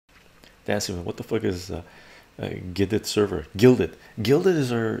Dancing. What the fuck is Gilded server? Gilded is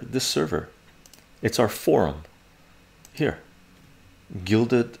this server. It's our forum here.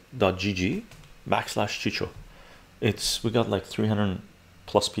 Gilded.gg /chycho. We got like 300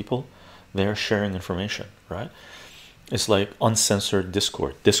 plus people there sharing information, right? It's like uncensored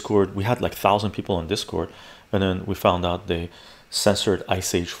Discord. We had like 1,000 people on Discord, and then we found out they censored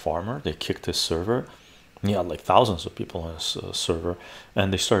Ice Age Farmer. They kicked his server. He had like thousands of people on his server,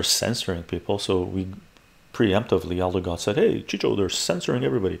 and they started censoring people. So we preemptively, Elder God said, "Hey, Chycho, they're censoring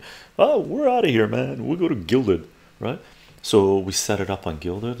everybody. Oh, we're out of here, man. We'll go to Gilded, right?" So we set it up on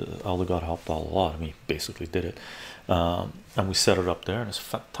Gilded. Elder God helped out a lot. I mean, basically did it, and we set it up there, and it's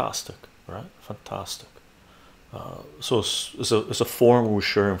fantastic, right? Fantastic. So it's a forum where we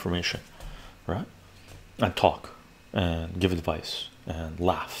share information, right? And talk and give advice and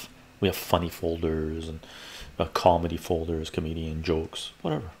laugh. We have funny folders and comedy folders, comedian jokes,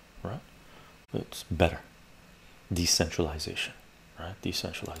 whatever, right? It's better. Decentralization, right?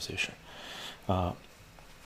 Decentralization.